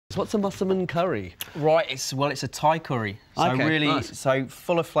What's a Massaman curry? Right, it's a Thai curry. So Okay, really, nice. so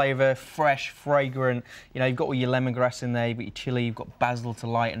full of flavour, fresh, fragrant. You know, you've got all your lemongrass in there, you've got your chilli, you've got basil to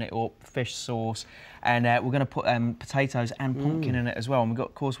lighten it up, fish sauce, and we're going to put potatoes and pumpkin in it as well. And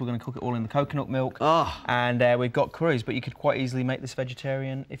of course, we're going to cook it all in the coconut milk. Oh. And we've got curries, but you could quite easily make this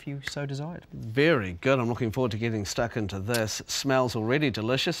vegetarian if you so desired. Very good. I'm looking forward to getting stuck into this. It smells already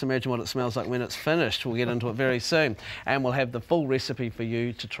delicious. Imagine what it smells like when it's finished. We'll get into it very soon. And we'll have the full recipe for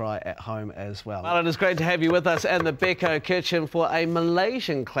you to try at home as well. Well, it is great to have you with us in the Beko kitchen for a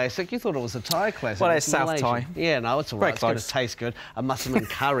Malaysian classic. You thought it was a Thai classic. Well, it's South Malaysian. Thai. Yeah, no, it's all right. Very It's close. going to taste good. A Massaman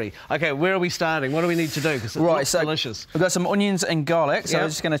curry. Okay, where are we starting? What do we need to do? Because it looks delicious. We've got some onions and garlic, so we're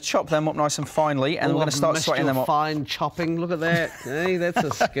just going to chop them up nice and finely, and we're going to start sweating them up. Fine chopping. Look at that. Hey, that's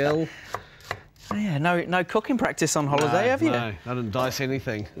a skill. Oh, yeah, no cooking practice on holiday, have you? No, I didn't dice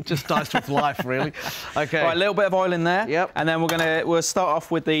anything. Just diced with life, really. Okay. Right, a little bit of oil in there. Yep. And then we'll start off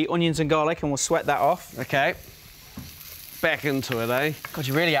with the onions and garlic, and we'll sweat that off. Okay. Back into it, eh? God,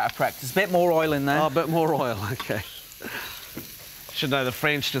 you're really out of practice. A bit more oil in there. Oh, a bit more oil. Okay. Should know the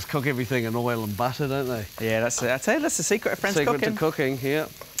French just cook everything in oil and butter, don't they? Yeah, that's it. I tell you, that's the secret of French cooking. Secret to cooking, yeah.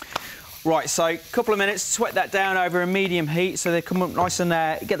 Right, so a couple of minutes, sweat that down over a medium heat so they come up nice and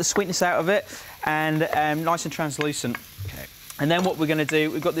get the sweetness out of it, and nice and translucent. Okay. And then what we're going to do,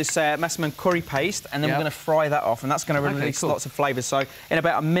 we've got this Massaman curry paste, and then we're going to fry that off, and that's going to release lots of flavours. So in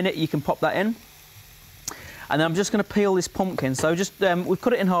about a minute, you can pop that in. And then I'm just going to peel this pumpkin. So just we've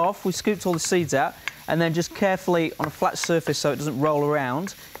cut it in half, we've scooped all the seeds out, and then just carefully on a flat surface so it doesn't roll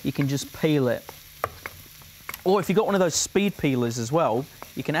around, you can just peel it. Or if you've got one of those speed peelers as well,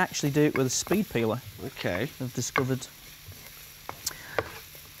 you can actually do it with a speed peeler. Okay. I've discovered.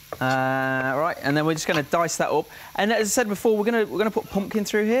 Right, and then we're just going to dice that up. And as I said before, we're going to put pumpkin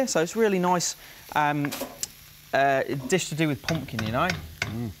through here, so it's a really nice dish to do with pumpkin, you know.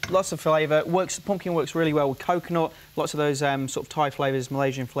 Lots of flavour. Pumpkin works really well with coconut. Lots of those sort of Thai flavours,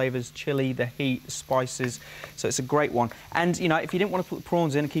 Malaysian flavours, chilli, the heat, the spices. So it's a great one. And you know, if you didn't want to put the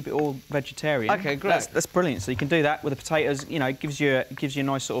prawns in and keep it all vegetarian, okay, great. That's brilliant. So you can do that with the potatoes. You know, it gives you a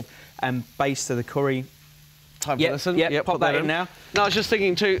nice sort of base to the curry. Time to listen. Yep, pop that in now. No, I was just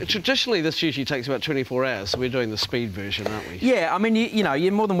thinking too, traditionally this usually takes about 24 hours, so we're doing the speed version, aren't we? Yeah, I mean, you know,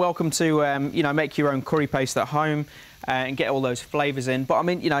 you're more than welcome to, you know, make your own curry paste at home and get all those flavours in. But I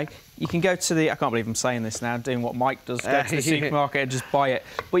mean, you know, you can go to the, I can't believe I'm saying this now, doing what Mike does, go to the supermarket and just buy it.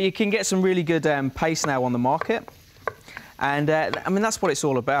 But you can get some really good paste now on the market. And I mean, that's what it's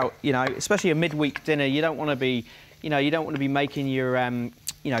all about, you know, especially a midweek dinner. You don't want to be, you know, you don't want to be making your,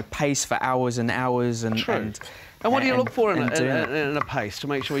 you know, paste for hours and hours. And what do you look for in a paste to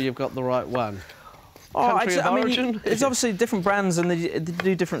make sure you've got the right one? Country of origin? It's obviously different brands and they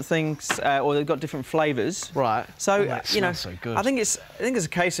do different things, or they've got different flavours. Right. So you know, so good. I think it's a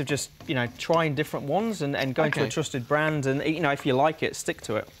case of just, you know, trying different ones and going to a trusted brand, and you know, if you like it, stick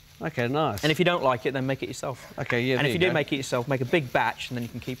to it. Okay, nice. And if you don't like it, then make it yourself. Okay, yeah. And if you do make it yourself, make a big batch, and then you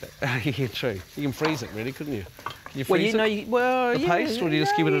can keep it. Yeah, true. You can freeze it, really, couldn't you? Can you Well, freeze you know, the paste, or do you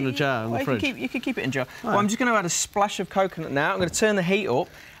just keep it in a jar in the fridge? You can keep it in a jar. Oh. Well, I'm just going to add a splash of coconut now. I'm going to turn the heat up,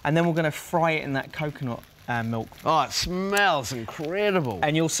 and then we're going to fry it in that coconut milk. Oh, it smells incredible.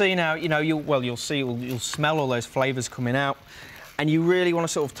 And you'll see now, you know, you'll smell all those flavours coming out. And you really want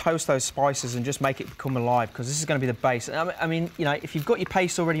to sort of toast those spices and just make it become alive, because this is going to be the base. I mean, you know, if you've got your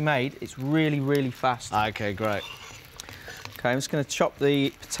paste already made, it's really, really fast. Okay, great. Okay, I'm just going to chop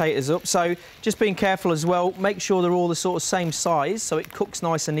the potatoes up. So just being careful as well, make sure they're all the sort of same size so it cooks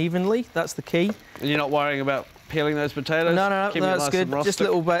nice and evenly. That's the key. And you're not worrying about peeling those potatoes? No, that's good. Just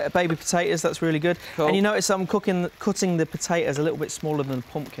little baby potatoes, that's really good. Cool. And you notice I'm cutting the potatoes a little bit smaller than the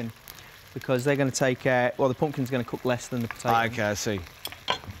pumpkin, because they're going to take, well, the pumpkin's going to cook less than the potato. Okay, I see.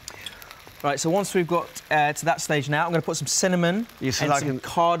 Right, so once we've got to that stage now, I'm going to put some cinnamon and some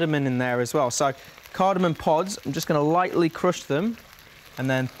cardamom in there as well. So cardamom pods, I'm just going to lightly crush them and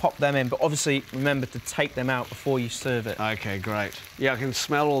then pop them in. But obviously, remember to take them out before you serve it. Okay, great. Yeah, I can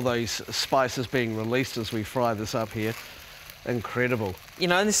smell all those spices being released as we fry this up here. Incredible. You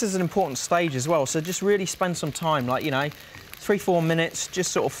know, and this is an important stage as well, so just really spend some time, like, you know, 3-4 minutes,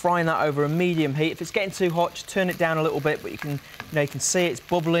 just sort of frying that over a medium heat. If it's getting too hot, just turn it down a little bit, but you can, you know, you can see it's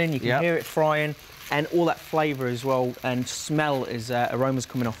bubbling, you can hear it frying, and all that flavour as well, and smell is aromas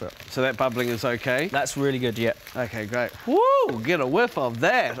coming off it. So that bubbling is okay? That's really good, yeah. Okay, great. Woo! Get a whiff of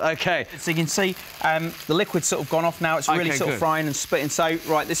that. Okay. So you can see the liquid's sort of gone off now. It's really sort of frying and spitting. So,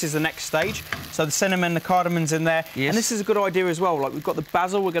 right, this is the next stage. So the cinnamon, the cardamon's in there. Yes. And this is a good idea as well. Like, we've got the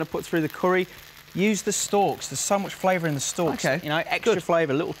basil we're going to put through the curry. use the stalks. There's so much flavour in the stalks. Okay. You know, extra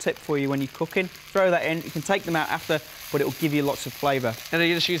flavour. Little tip for you when you're cooking. Throw that in. You can take them out after, but it will give you lots of flavour. And are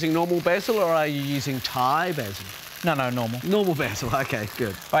you just using normal basil or are you using Thai basil? No, normal. Normal basil, okay,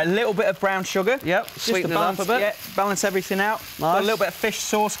 good. All right, a little bit of brown sugar. Yep, just sweeten to it balance, up a bit. Yeah, balance everything out. Nice. A little bit of fish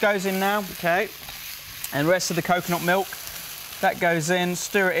sauce goes in now. Okay. And the rest of the coconut milk, that goes in,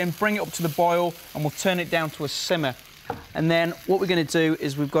 stir it in, bring it up to the boil, and we'll turn it down to a simmer. And then what we're going to do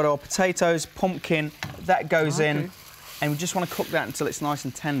is we've got our potatoes, pumpkin, that goes in, and we just want to cook that until it's nice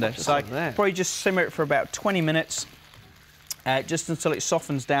and tender. So probably just simmer it for about 20 minutes. Just until it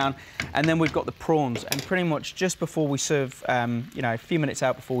softens down, and then we've got the prawns, and pretty much just before we serve, you know, a few minutes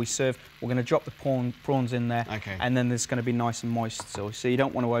out before we serve, we're going to drop the prawns in there, and then there's going to be nice and moist, so you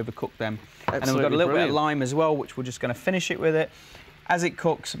don't want to overcook them. Absolutely. And then we've got a little bit of lime as well, which we're just going to finish it with it. As it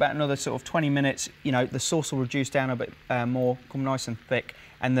cooks, about another sort of 20 minutes, you know, the sauce will reduce down a bit more, come nice and thick,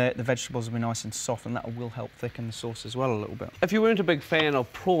 and the vegetables will be nice and soft, and that will help thicken the sauce as well a little bit. If you weren't a big fan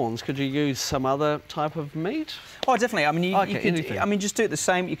of prawns, could you use some other type of meat? Oh, definitely. I mean, you could. Anything. I mean, just do it the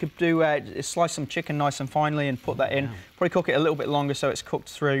same. You could do slice some chicken nice and finely and put that in. Probably cook it a little bit longer so it's cooked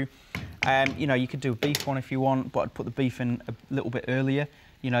through. You know, you could do a beef one if you want, but I'd put the beef in a little bit earlier.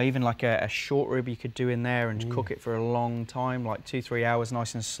 You know, even like a short rib you could do in there and cook it for a long time, like 2-3 hours,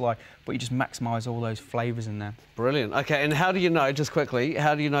 nice and slow. But you just maximise all those flavours in there. Brilliant. Okay, and how do you know, just quickly,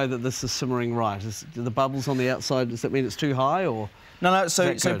 how do you know that this is simmering right? Do the bubbles on the outside, does that mean it's too high, or? No,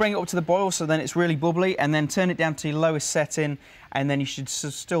 so bring it up to the boil, so then it's really bubbly, and then turn it down to your lowest setting, and then you should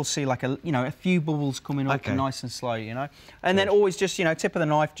still see like a few bubbles coming up, nice and slow, you know. And then always just, you know, tip of the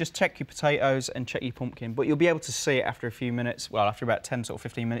knife, just check your potatoes and check your pumpkin, but you'll be able to see it after a few minutes. Well, after about 10 sort of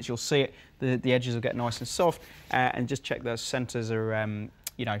 15 minutes, you'll see it. The edges will get nice and soft, and just check those centres are.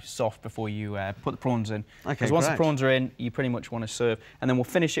 You know, soft before you put the prawns in. Because once the prawns are in, you pretty much want to serve. And then we'll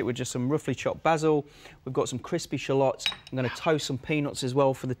finish it with just some roughly chopped basil. We've got some crispy shallots. I'm going to toast some peanuts as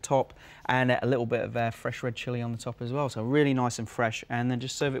well for the top, and a little bit of fresh red chilli on the top as well. So really nice and fresh. And then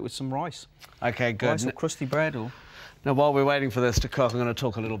just serve it with some rice. Okay, good. Rice or crusty bread or... Now, while we're waiting for this to cook, I'm going to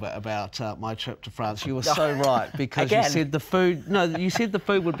talk a little bit about my trip to France. You were so right, because you said the food... No, you said the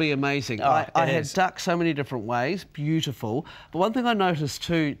food would be amazing. I had duck so many different ways, beautiful. But one thing I noticed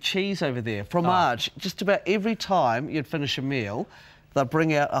too, cheese over there, fromage. Just about every time you'd finish a meal, they'd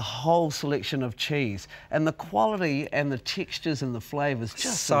bring out a whole selection of cheese. And the quality and the textures and the flavours,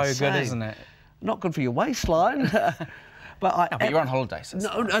 just so insane. good, isn't it? Not good for your waistline. But you're on holiday. So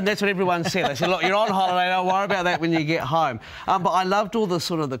no, and that's what everyone said. They said, look, you're on holiday, don't worry about that when you get home. But I loved all the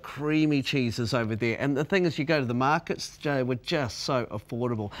sort of the creamy cheeses over there. And the thing is, you go to the markets, Joe, were just so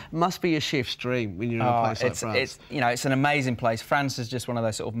affordable. It must be a chef's dream when you're in a place like France. You know, it's an amazing place. France is just one of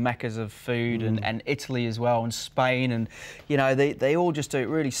those sort of meccas of food, and Italy as well, and Spain. And, you know, they all just do it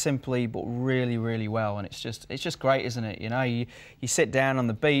really simply, but really, really well. And it's just great, isn't it? You know, you sit down on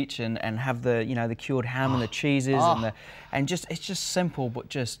the beach and have the, you know, the cured ham and the cheeses and it's just simple, but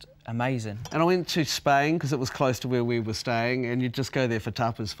just amazing. And I went to Spain because it was close to where we were staying, and you'd just go there for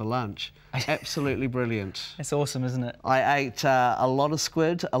tapas for lunch. Absolutely brilliant. It's awesome, isn't it? I ate a lot of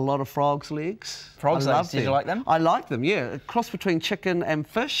squid, a lot of frog's legs. Frog's legs, did you like them? I like them, yeah. A cross between chicken and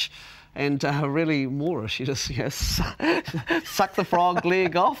fish. And really Moorish, you just suck the frog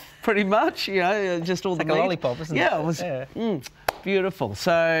leg off, pretty much, you know, just all the meat. Like a lollipop, isn't it? Yeah, it was beautiful.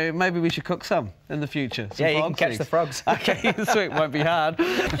 So maybe we should cook some in the future. Yeah, you can catch the frogs. Okay, sweet, won't be hard.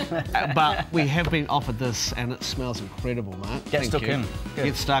 But we have been offered this, and it smells incredible, mate. Get stuck in.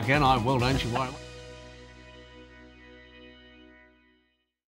 Get stuck in, I will, don't you worry.